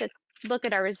 Let's take a look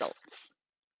at our results.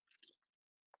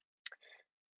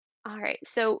 All right,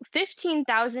 so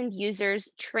 15,000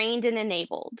 users trained and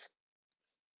enabled,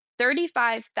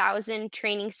 35,000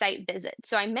 training site visits.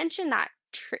 So I mentioned that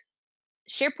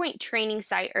SharePoint training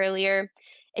site earlier.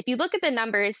 If you look at the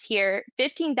numbers here,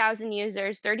 15,000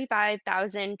 users,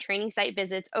 35,000 training site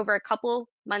visits over a couple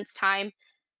months' time.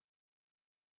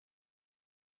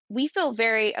 We feel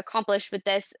very accomplished with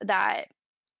this, that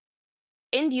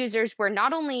end users were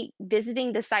not only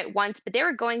visiting the site once, but they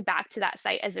were going back to that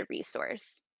site as a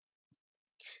resource,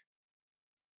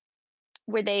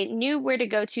 where they knew where to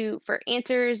go to for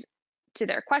answers to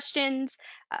their questions,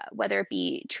 whether it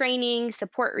be training,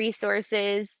 support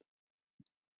resources.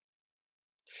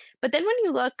 But then when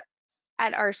you look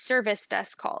at our service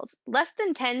desk calls, less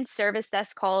than 10 service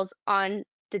desk calls on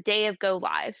the day of go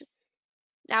live.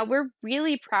 Now we're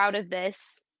really proud of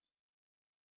this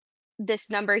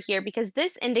number here, because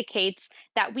this indicates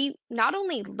that we not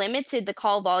only limited the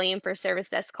call volume for service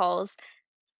desk calls.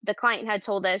 The client had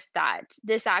told us that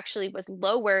this actually was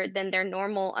lower than their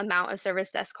normal amount of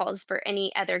service desk calls for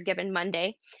any other given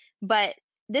Monday. But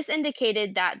this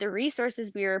indicated that the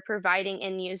resources we were providing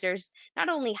end users not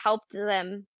only helped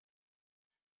them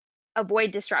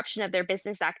avoid disruption of their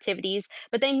business activities,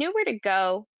 but they knew where to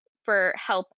go for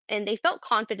help, and they felt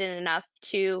confident enough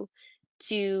to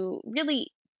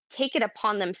really take it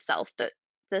upon themselves,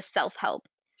 the self-help,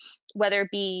 whether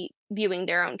it be viewing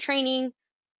their own training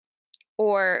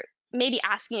or maybe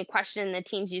asking a question in the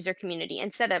Teams user community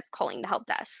instead of calling the help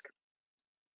desk.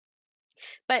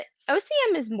 But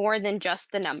OCM is more than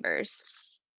just the numbers.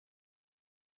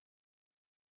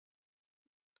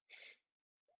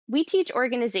 We teach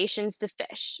organizations to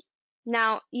fish.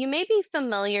 Now, you may be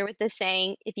familiar with the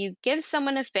saying, if you give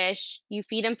someone a fish, you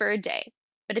feed them for a day.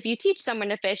 But if you teach someone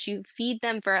to fish, you feed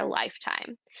them for a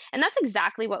lifetime. And that's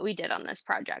exactly what we did on this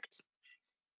project.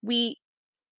 We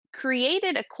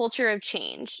created a culture of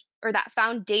change, or that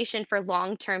foundation for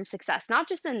long-term success, not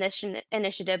just in this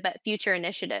initiative, but future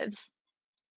initiatives.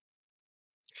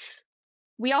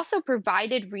 We also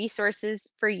provided resources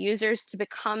for users to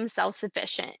become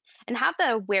self-sufficient and have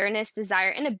the awareness, desire,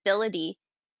 and ability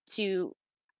to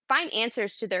find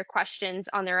answers to their questions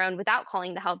on their own without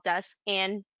calling the help desk,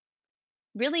 and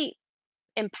really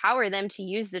empower them to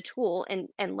use the tool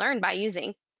and learn by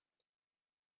using.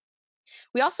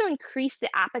 We also increased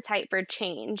the appetite for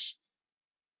change,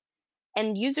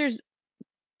 and users,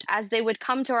 as they would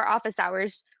come to our office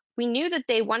hours, we knew that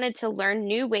they wanted to learn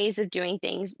new ways of doing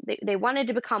things. They wanted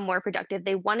to become more productive.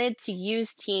 They wanted to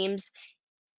use Teams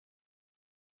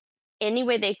any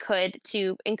way they could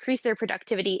to increase their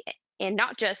productivity and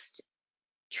not just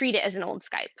treat it as an old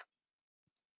Skype.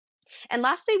 And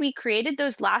lastly, we created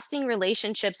those lasting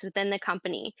relationships within the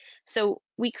company. So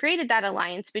we created that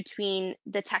alliance between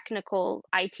the technical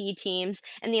IT teams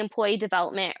and the employee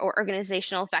development or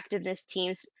organizational effectiveness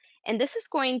teams. And this is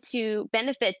going to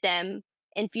benefit them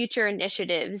in future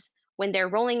initiatives when they're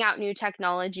rolling out new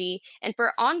technology and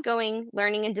for ongoing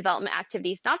learning and development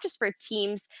activities, not just for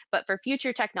teams, but for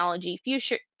future technology,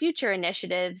 future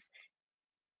initiatives.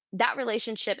 That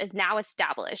relationship is now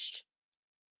established.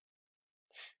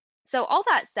 So all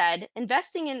that said,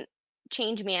 investing in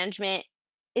change management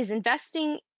is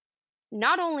investing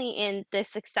not only in the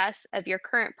success of your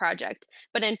current project,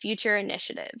 but in future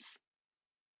initiatives.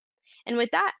 And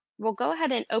with that, we'll go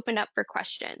ahead and open up for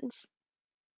questions.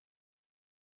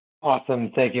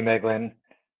 Awesome. Thank you, Meglin.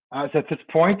 So at this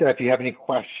point, if you have any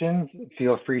questions,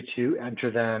 feel free to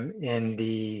enter them in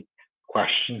the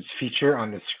questions feature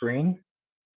on the screen.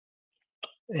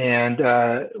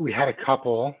 And we had a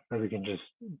couple that we can just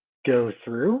go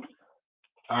through.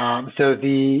 So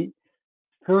the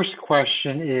first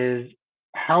question is,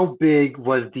 how big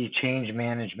was the change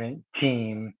management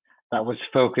team that was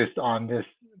focused on this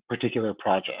particular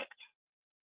project?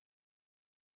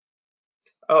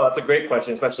 Oh, that's a great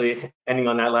question, especially ending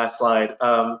on that last slide.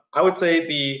 I would say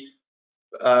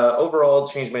overall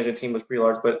change management team was pretty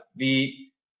large, but the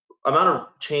amount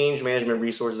of change management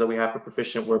resources that we have for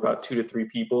Perficient were about 2 to 3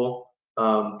 people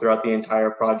throughout the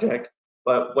entire project.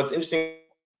 But what's interesting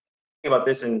about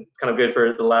this, and it's kind of good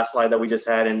for the last slide that we just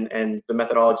had and the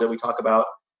methodology that we talk about,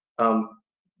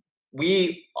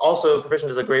 we also,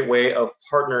 Perficient is a great way of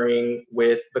partnering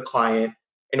with the client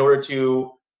in order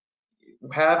to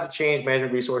have the change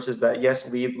management resources that,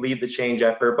 yes, lead the change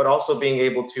effort, but also being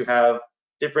able to have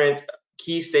different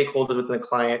key stakeholders within the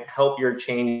client help your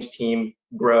change team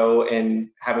grow and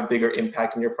have a bigger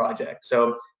impact on your project.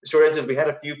 So the short answer is we had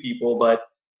a few people, but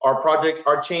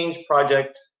our change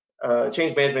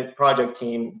management project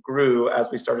team grew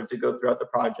as we started to go throughout the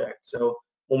project. So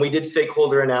when we did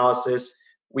stakeholder analysis,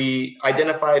 we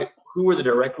identified who were the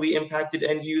directly impacted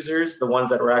end users, the ones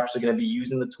that were actually going to be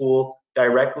using the tool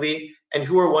directly, and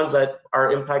who are ones that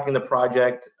are impacting the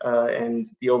project and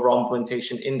the overall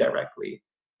implementation indirectly.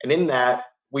 And in that,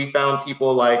 we found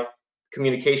people like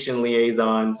communication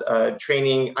liaisons,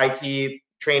 IT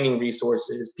training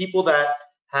resources, people that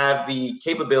have the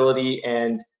capability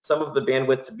and some of the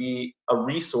bandwidth to be a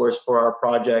resource for our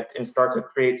project and start to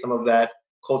create some of that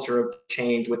culture of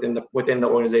change within the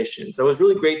organization. So it was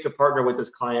really great to partner with this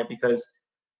client because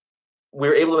we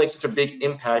were able to make such a big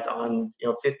impact on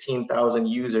 15,000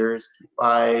 users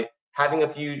by having a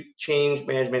few change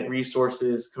management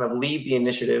resources kind of lead the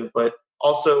initiative, but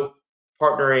also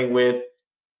partnering with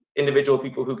individual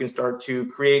people who can start to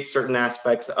create certain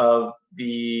aspects of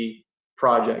the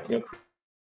project,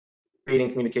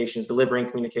 creating communications, delivering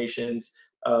communications,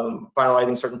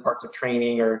 finalizing certain parts of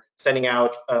training or sending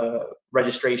out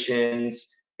registrations.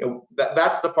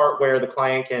 That's the part where the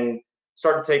client can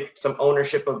start to take some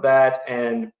ownership of that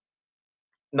and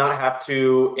not have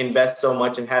to invest so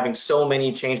much in having so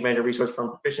many change management resources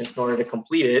from Perficient in order to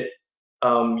complete it.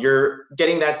 You're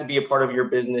getting that to be a part of your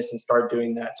business and start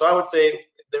doing that. So I would say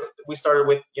that we started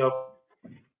with a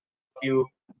few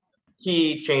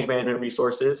key change management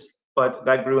resources, but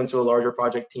that grew into a larger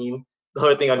project team. The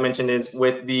other thing I'd mention is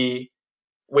with the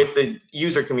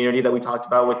user community that we talked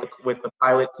about with the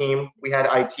pilot team, we had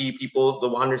IT people, the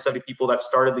 170 people that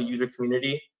started the user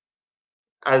community.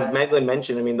 As Meglin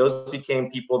mentioned, I mean, those became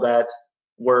people that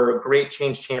were great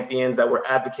change champions that were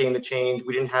advocating the change.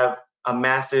 We didn't have a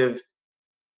massive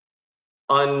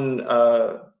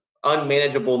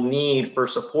unmanageable need for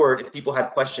support. If people had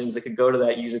questions, they could go to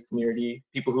that user community.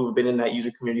 People who have been in that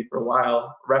user community for a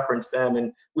while, reference them,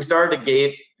 and we started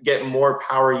to get more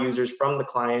power users from the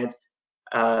client,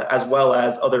 as well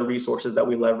as other resources that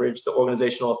we leveraged. The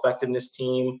organizational effectiveness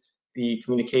team, the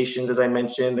communications, as I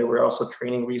mentioned, there were also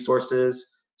training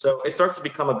resources. So it starts to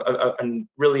become a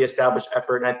really established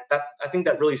effort, and I think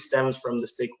that really stems from the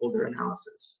stakeholder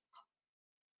analysis.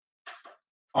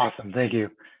 Awesome, thank you.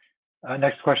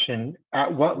 Next question,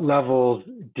 at what levels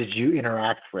did you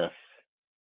interact with?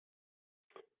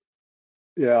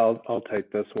 Yeah, I'll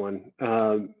take this one.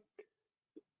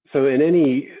 So in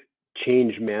any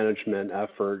change management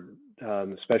effort,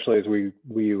 especially as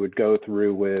we would go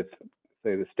through with,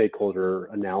 say, the stakeholder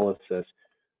analysis,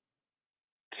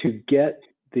 to get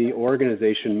the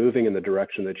organization moving in the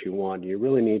direction that you want, you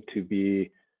really need to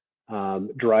be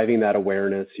driving that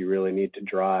awareness. You really need to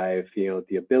drive,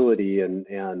 the ability and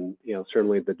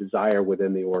certainly the desire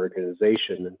within the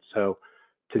organization. And so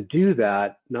to do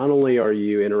that, not only are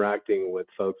you interacting with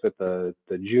folks at the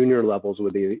junior levels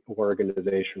with the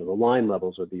organization or the line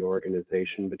levels of the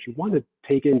organization, but you want to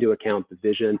take into account the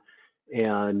vision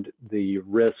and the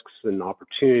risks and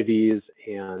opportunities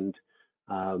and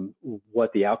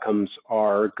what the outcomes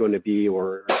are going to be or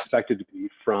are expected to be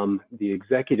from the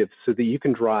executives so that you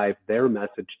can drive their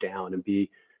message down and be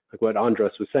like what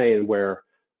Andres was saying, where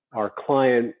our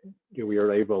client, we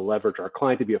are able to leverage our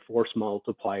client to be a force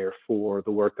multiplier for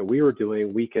the work that we were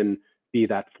doing. We can be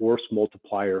that force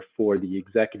multiplier for the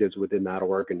executives within that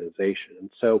organization. And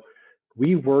so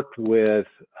we worked with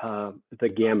the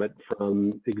gamut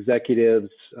from executives,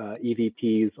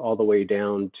 EVPs, all the way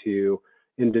down to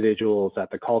individuals at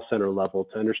the call center level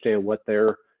to understand what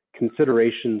their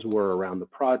considerations were around the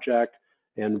project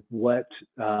and what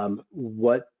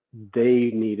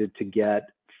they needed to get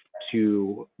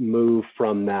to move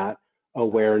from that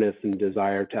awareness and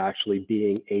desire to actually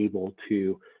being able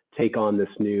to take on this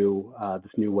new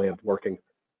way of working.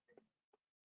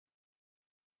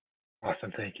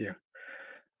 Awesome, thank you.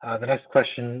 The next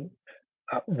question,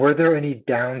 were there any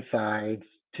downsides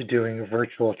to doing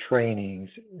virtual trainings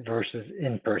versus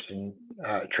in-person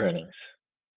trainings?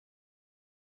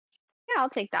 Yeah, I'll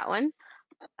take that one.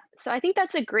 So I think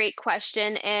that's a great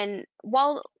question. And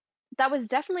while that was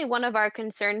definitely one of our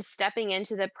concerns stepping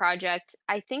into the project.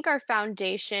 I think our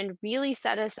foundation really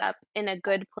set us up in a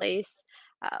good place.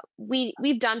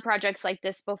 We've done projects like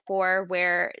this before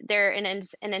where they're in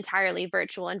an entirely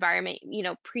virtual environment,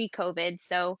 pre-COVID.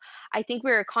 So I think we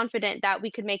were confident that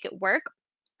we could make it work.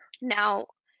 Now,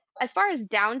 as far as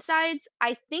downsides,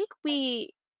 I think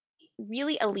we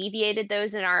really alleviated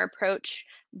those in our approach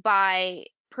by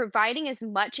providing as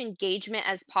much engagement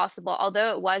as possible,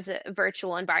 although it was a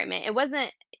virtual environment. It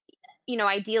wasn't,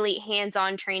 ideally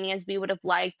hands-on training as we would have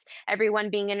liked, everyone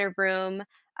being in a room,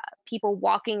 people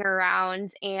walking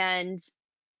around and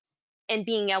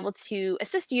being able to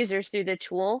assist users through the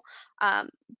tool.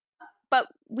 But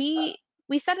we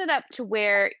set it up to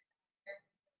where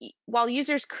while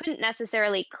users couldn't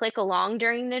necessarily click along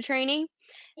during the training,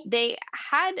 they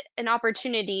had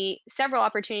several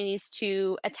opportunities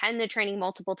to attend the training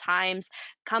multiple times,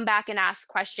 come back and ask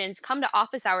questions, come to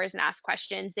office hours and ask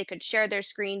questions. They could share their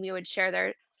screen. We would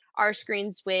share our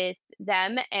screens with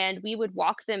them, and we would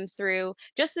walk them through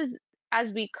just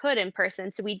as we could in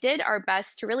person. So we did our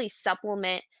best to really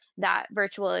supplement that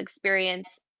virtual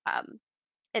experience,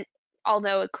 and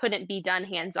although it couldn't be done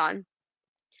hands-on.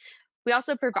 We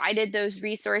also provided those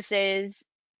resources,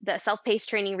 the self-paced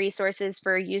training resources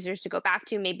for users to go back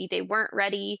to. Maybe they weren't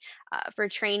ready for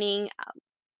training.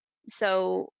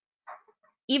 So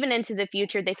even into the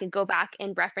future, they could go back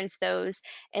and reference those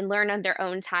and learn on their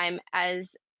own time,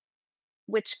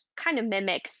 which kind of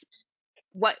mimics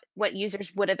what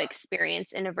users would have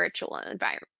experienced in a virtual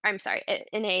environment. I'm sorry,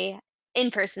 in a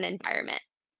in-person environment.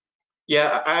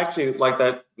 Yeah, I actually like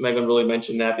that Megan really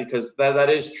mentioned that, because that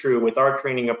is true with our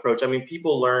training approach. I mean,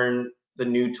 people learn the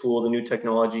new tool, the new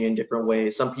technology in different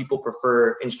ways. Some people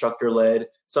prefer instructor-led.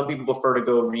 Some people prefer to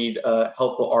go read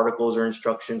helpful articles or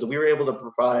instructions. We were able to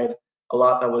provide a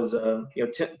lot that was,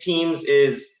 Teams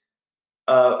is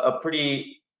a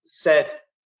pretty set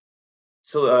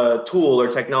tool or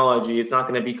technology. It's not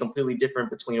going to be completely different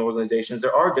between organizations.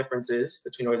 There are differences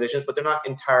between organizations, but they're not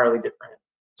entirely different.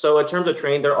 So in terms of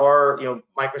training, there are,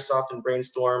 Microsoft and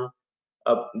Brainstorm,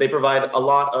 they provide a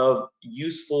lot of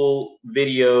useful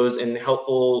videos and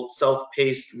helpful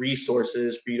self-paced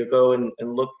resources for you to go and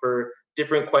look for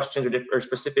different questions or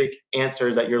specific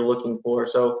answers that you're looking for.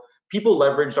 So people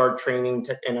leveraged our training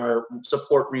and our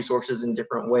support resources in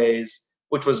different ways,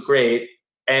 which was great.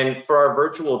 And for our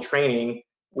virtual training,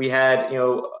 we had,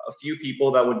 a few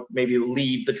people that would maybe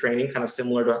lead the training, kind of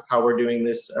similar to how we're doing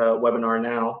this webinar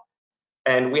now.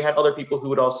 And we had other people who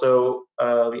would also,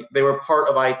 they were part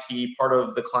of IT, part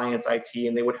of the client's IT,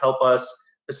 and they would help us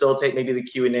facilitate maybe the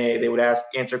Q&A. They would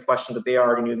answer questions that they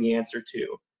already knew the answer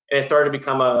to. And it started to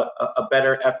become a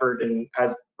better effort. And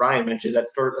as Ryan mentioned, that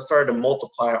started to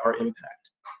multiply our impact.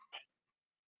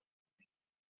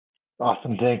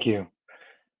 Awesome, thank you.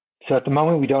 So at the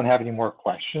moment, we don't have any more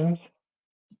questions.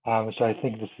 So I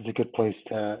think this is a good place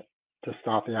to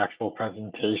stop the actual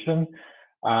presentation.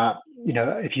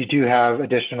 If you do have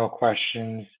additional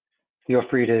questions, feel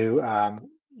free to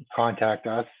contact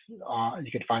us.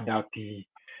 You can find out the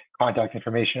contact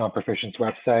information on Perficient's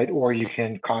website, or you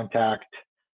can contact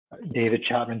David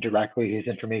Chapman directly. His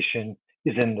information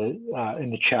is in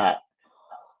the chat.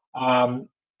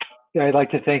 I'd like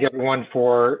to thank everyone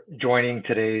for joining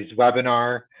today's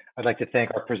webinar. I'd like to thank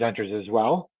our presenters as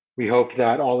well. We hope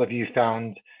that all of you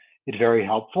found it very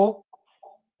helpful,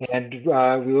 and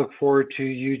we look forward to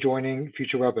you joining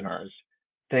future webinars.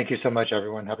 Thank you so much,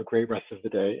 everyone. Have a great rest of the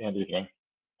day and evening.